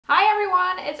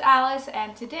everyone, it's Alice,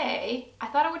 and today I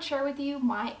thought I would share with you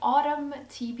my autumn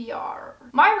TBR.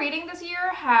 My reading this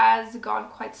year has gone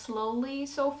quite slowly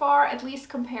so far, at least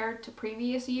compared to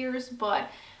previous years, but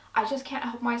I just can't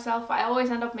help myself. I always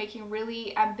end up making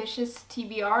really ambitious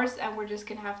TBRs, and we're just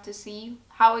gonna have to see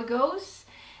how it goes.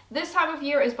 This time of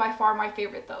year is by far my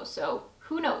favorite though, so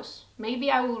who knows?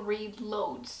 Maybe I will read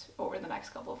loads over the next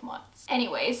couple of months.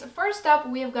 Anyways, first up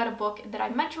we have got a book that I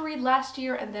meant to read last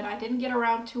year and then I didn't get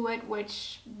around to it,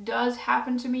 which does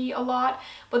happen to me a lot.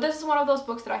 But this is one of those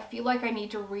books that I feel like I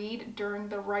need to read during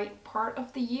the right part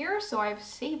of the year, so I've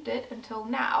saved it until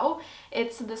now.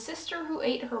 It's The Sister Who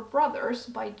Ate Her Brothers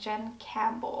by Jen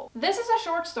Campbell. This is a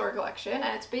short story collection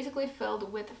and it's basically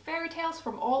filled with fairy tales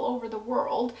from all over the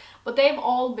world, but they've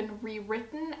all been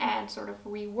rewritten and sort of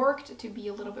reworked to be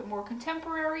a little bit more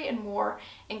contemporary and more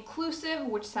inclusive,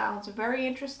 which sounds very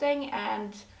interesting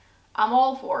and I'm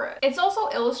all for it. It's also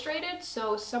illustrated,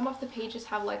 so some of the pages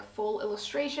have like full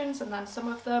illustrations and then some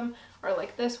of them are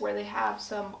like this where they have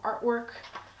some artwork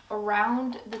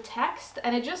around the text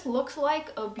and it just looks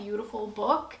like a beautiful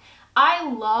book.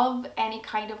 I love any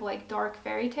kind of like dark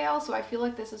fairy tale, so I feel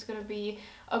like this is going to be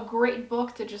a great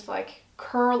book to just like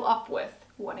curl up with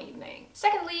one evening.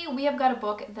 Secondly, we have got a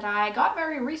book that I got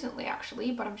very recently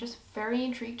actually, but I'm just very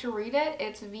intrigued to read it.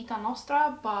 It's Vita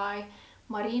Nostra by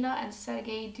Marina and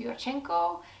Sergei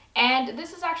Dyachenko, and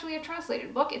this is actually a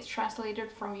translated book. It's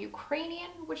translated from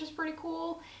Ukrainian, which is pretty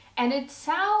cool, and it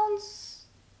sounds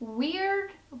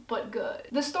weird but good.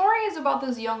 The story is about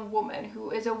this young woman who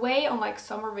is away on like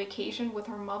summer vacation with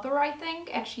her mother, I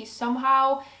think, and she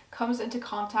somehow comes into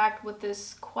contact with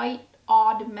this quite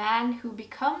odd man who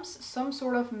becomes some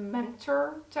sort of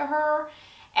mentor to her,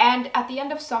 and at the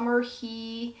end of summer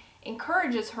he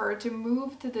encourages her to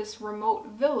move to this remote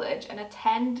village and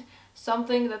attend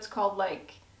something that's called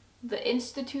like the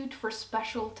Institute for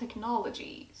Special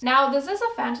Technologies. Now this is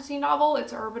a fantasy novel,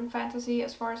 it's urban fantasy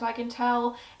as far as I can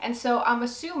tell, and so I'm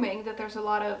assuming that there's a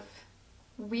lot of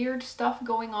weird stuff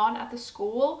going on at the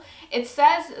school. It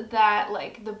says that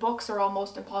like the books are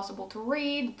almost impossible to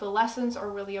read, the lessons are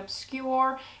really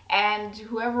obscure, and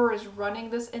whoever is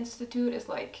running this institute is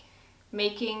like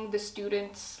making the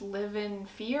students live in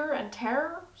fear and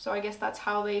terror, so I guess that's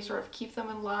how they sort of keep them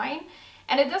in line.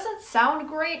 And it doesn't sound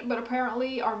great, but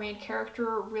apparently our main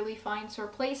character really finds her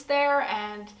place there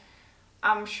and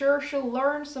I'm sure she'll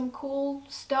learn some cool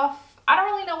stuff. I don't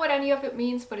really know what any of it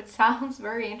means, but it sounds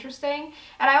very interesting.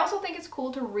 And I also think it's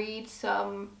cool to read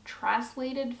some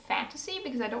translated fantasy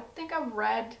because I don't think I've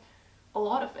read a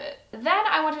lot of it. Then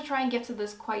I want to try and get to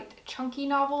this quite chunky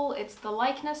novel. It's The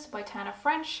Likeness by Tana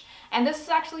French, and this is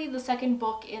actually the second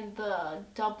book in the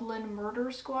Dublin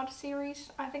Murder Squad series,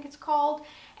 I think it's called.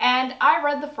 And I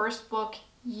read the first book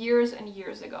years and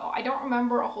years ago. I don't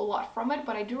remember a whole lot from it,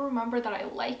 but I do remember that I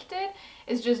liked it.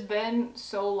 It's just been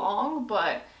so long,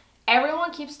 but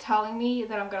everyone keeps telling me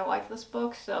that I'm gonna like this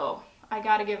book, so I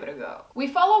gotta give it a go. We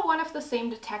follow one of the same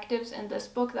detectives in this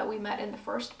book that we met in the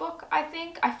first book, I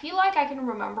think. I feel like I can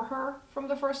remember her from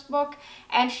the first book,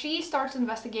 and she starts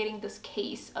investigating this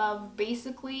case of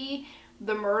basically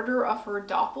the murder of her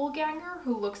doppelganger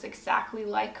who looks exactly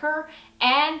like her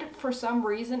and for some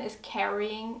reason is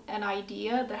carrying an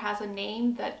idea that has a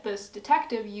name that this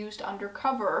detective used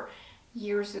undercover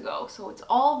years ago. So it's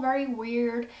all very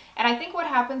weird, and I think what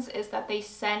happens is that they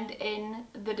send in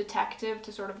the detective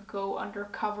to sort of go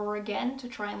undercover again to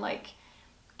try and like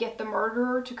get the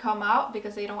murderer to come out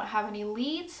because they don't have any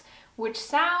leads, which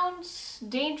sounds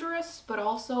dangerous but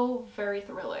also very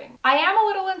thrilling. I am a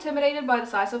little intimidated by the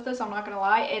size of this, I'm not gonna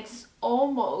lie. It's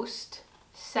almost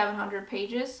 700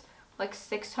 pages, like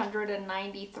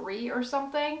 693 or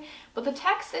something, but the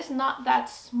text is not that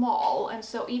small, and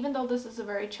so even though this is a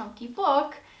very chunky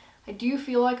book, I do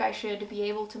feel like I should be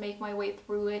able to make my way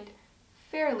through it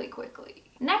fairly quickly.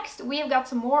 Next, we have got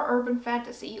some more urban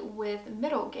fantasy with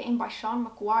Middle Game by Sean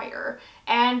McGuire,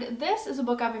 and this is a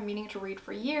book I've been meaning to read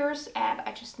for years and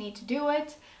I just need to do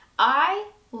it.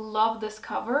 I love this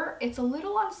cover. It's a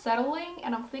little unsettling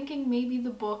and I'm thinking maybe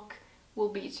the book will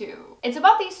be too. It's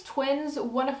about these twins,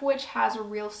 one of which has a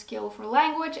real skill for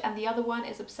language and the other one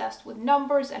is obsessed with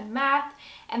numbers and math,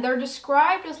 and they're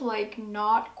described as like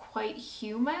not quite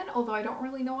human, although I don't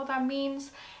really know what that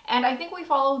means. And I think we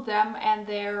follow them and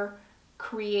their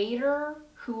creator,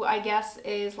 who I guess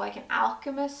is like an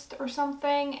alchemist or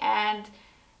something, and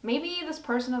maybe this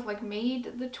person has like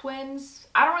made the twins.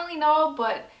 I don't really know,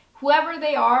 but whoever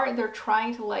they are, they're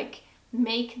trying to like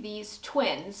make these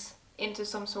twins into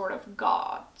some sort of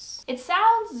gods. It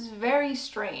sounds very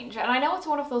strange, and I know it's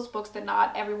one of those books that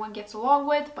not everyone gets along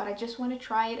with, but I just want to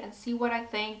try it and see what I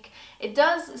think. It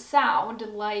does sound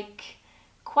like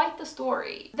quite the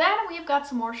story. Then we've got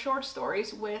some more short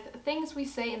stories with Things We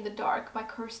Say in the Dark by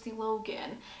Kirsty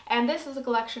Logan. And this is a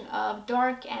collection of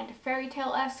dark and fairy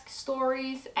tale-esque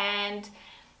stories, and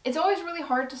it's always really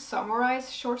hard to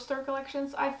summarize short story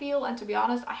collections, I feel, and to be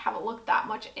honest, I haven't looked that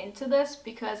much into this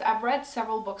because I've read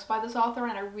several books by this author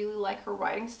and I really like her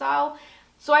writing style.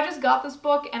 So I just got this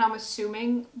book and I'm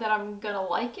assuming that I'm gonna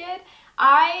like it.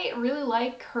 I really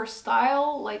like her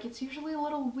style. Like, it's usually a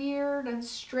little weird and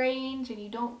strange and you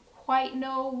don't quite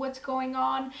know what's going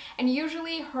on. And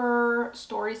usually her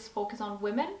stories focus on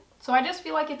women. So I just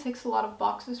feel like it ticks a lot of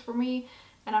boxes for me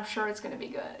and I'm sure it's gonna be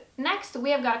good. Next,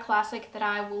 we have got a classic that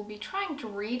I will be trying to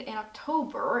read in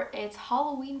October. It's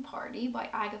Halloween Party by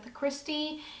Agatha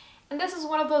Christie. And this is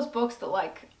one of those books that,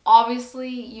 like, obviously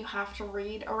you have to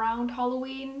read around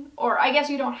Halloween. Or I guess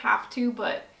you don't have to,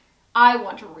 but I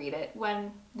want to read it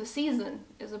when the season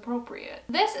is appropriate.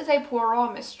 This is a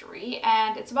Poirot mystery,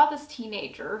 and it's about this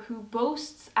teenager who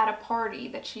boasts at a party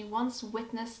that she once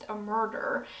witnessed a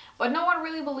murder, but no one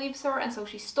really believes her, and so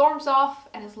she storms off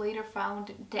and is later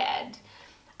found dead.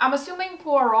 I'm assuming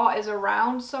Poirot is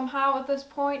around somehow at this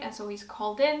point, and so he's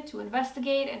called in to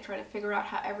investigate and try to figure out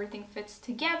how everything fits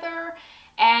together.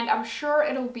 And I'm sure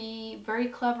it'll be very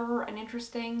clever and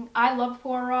interesting. I love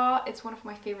Poirot. It's one of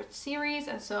my favorite series,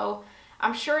 and so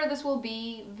I'm sure this will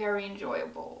be very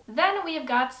enjoyable. Then we have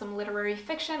got some literary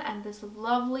fiction and this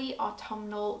lovely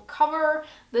autumnal cover.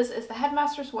 This is The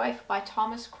Headmaster's Wife by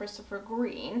Thomas Christopher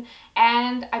Green,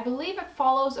 and I believe it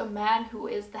follows a man who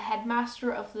is the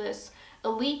headmaster of this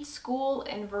elite school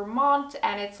in Vermont,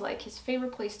 and it's like his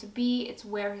favorite place to be. It's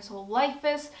where his whole life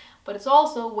is, but it's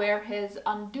also where his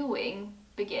undoing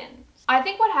begins. I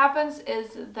think what happens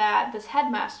is that this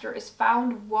headmaster is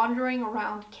found wandering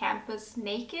around campus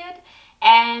naked,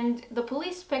 and the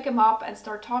police pick him up and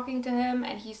start talking to him,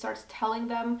 and he starts telling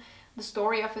them the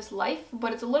story of his life,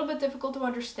 but it's a little bit difficult to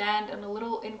understand and a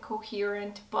little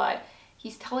incoherent, but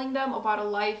he's telling them about a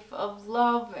life of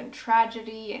love and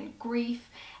tragedy and grief.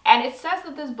 And it says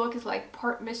that this book is like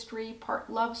part mystery,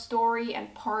 part love story,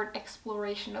 and part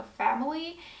exploration of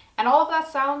family. And all of that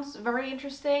sounds very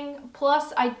interesting.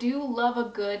 Plus, I do love a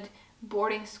good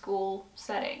boarding school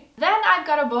setting. Then I've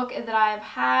got a book that I've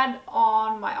had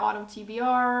on my autumn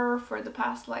TBR for the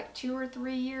past like 2 or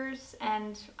 3 years.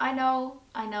 And I know,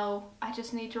 I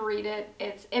just need to read it.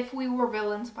 It's If We Were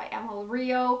Villains by Emil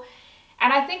Rio.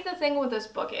 And I think the thing with this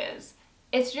book is,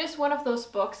 it's just one of those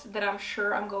books that I'm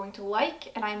sure I'm going to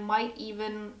like, and I might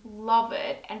even love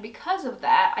it. And because of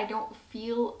that, I don't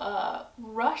feel a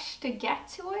rush to get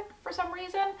to it for some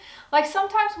reason. Like,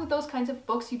 sometimes with those kinds of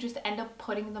books, you just end up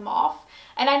putting them off.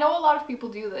 And I know a lot of people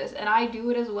do this, and I do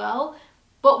it as well.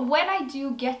 But when I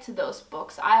do get to those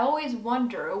books, I always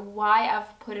wonder why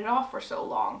I've put it off for so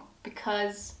long,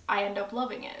 because I end up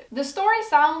loving it. The story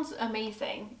sounds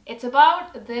amazing. It's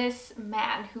about this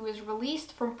man who is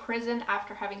released from prison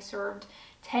after having served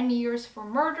 10 years for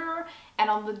murder, and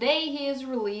on the day he is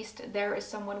released, there is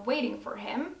someone waiting for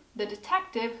him, the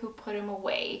detective who put him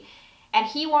away, and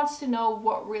he wants to know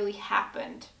what really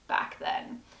happened back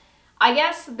then. I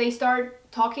guess they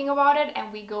start talking about it,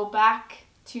 and we go back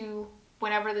to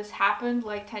whenever this happened,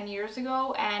 like 10 years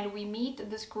ago, and we meet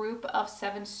this group of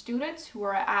 7 students who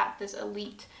are at this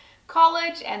elite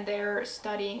college, and they're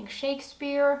studying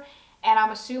Shakespeare, and I'm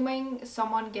assuming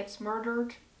someone gets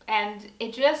murdered, and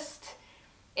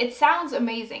it sounds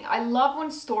amazing. I love when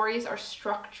stories are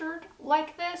structured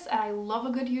like this, and I love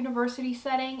a good university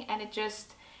setting, and it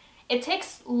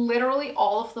ticks literally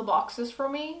all of the boxes for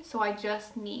me, so I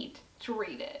just need to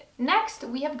read it. Next,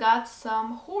 we have got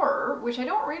some horror, which I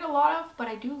don't read a lot of, but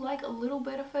I do like a little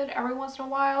bit of it every once in a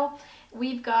while.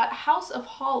 We've got House of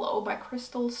Hollow by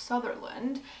Crystal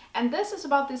Sutherland, and this is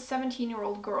about this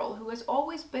 17-year-old girl who has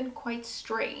always been quite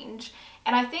strange,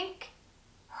 and I think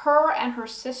her and her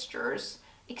sisters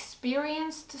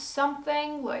experienced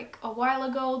something like a while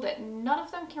ago that none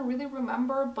of them can really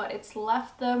remember, but it's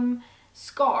left them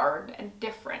scarred and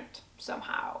different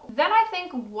somehow. Then I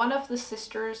think one of the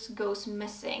sisters goes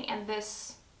missing, and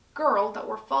this girl that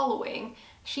we're following,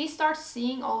 she starts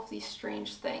seeing all of these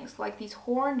strange things, like these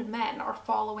horned men are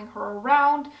following her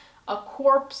around, a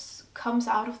corpse comes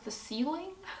out of the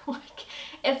ceiling. Like,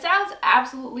 it sounds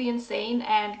absolutely insane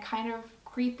and kind of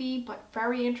creepy, but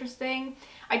very interesting.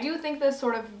 I do think this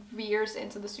sort of veers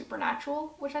into the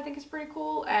supernatural, which I think is pretty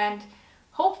cool, and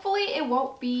hopefully it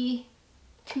won't be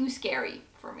too scary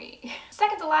for me.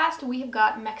 Second to last, we have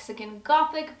got Mexican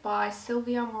Gothic by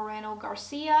Silvia Moreno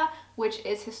Garcia, which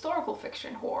is historical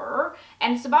fiction horror,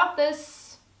 and it's about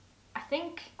this, I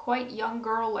think, quite young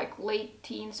girl, like late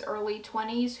teens, early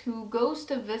 20s, who goes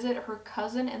to visit her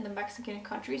cousin in the Mexican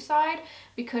countryside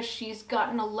because she's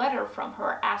gotten a letter from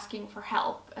her asking for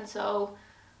help. And so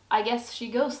I guess she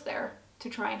goes there to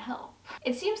try and help.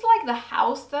 It seems like the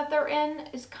house that they're in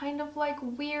is kind of like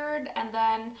weird, and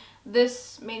then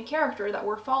this main character that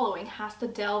we're following has to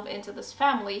delve into this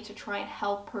family to try and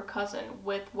help her cousin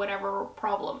with whatever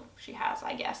problem she has,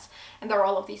 I guess. And there are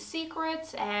all of these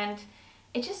secrets, and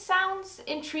it just sounds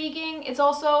intriguing. It's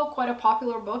also quite a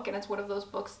popular book, and it's one of those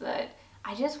books that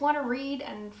I just want to read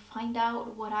and find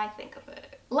out what I think of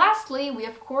it. Lastly, we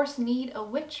of course need a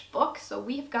witch book, so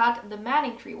we've got The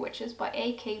Manningtree Witches by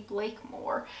A.K.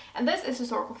 Blakemore. And this is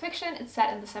historical fiction. It's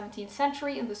set in the 17th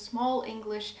century in the small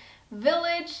English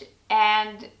village,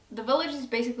 and the village is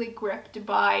basically gripped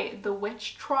by the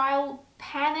witch trial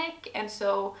panic, and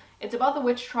so it's about the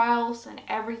witch trials and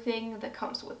everything that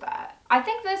comes with that. I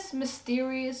think this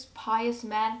mysterious, pious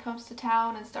man comes to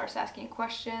town and starts asking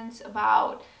questions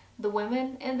about the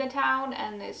women in the town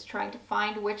and is trying to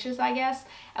find witches, I guess.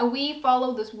 And we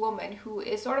follow this woman who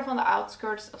is sort of on the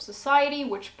outskirts of society,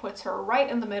 which puts her right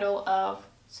in the middle of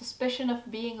suspicion of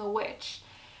being a witch.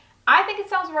 I think it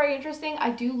sounds very interesting.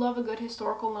 I do love a good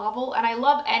historical novel, and I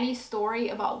love any story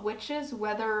about witches,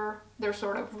 whether they're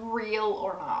sort of real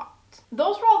or not.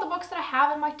 Those were all the books that I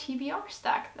have in my TBR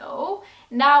stack though.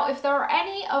 Now, if there are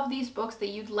any of these books that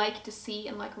you'd like to see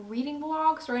in like reading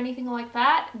vlogs or anything like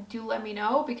that, do let me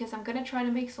know, because I'm gonna try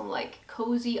to make some like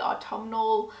cozy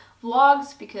autumnal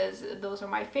vlogs, because those are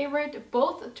my favorite,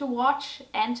 both to watch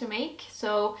and to make.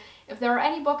 So if there are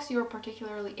any books you're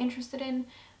particularly interested in,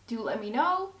 do let me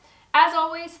know. As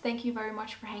always, thank you very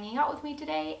much for hanging out with me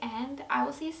today, and I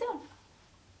will see you soon.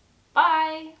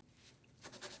 Bye!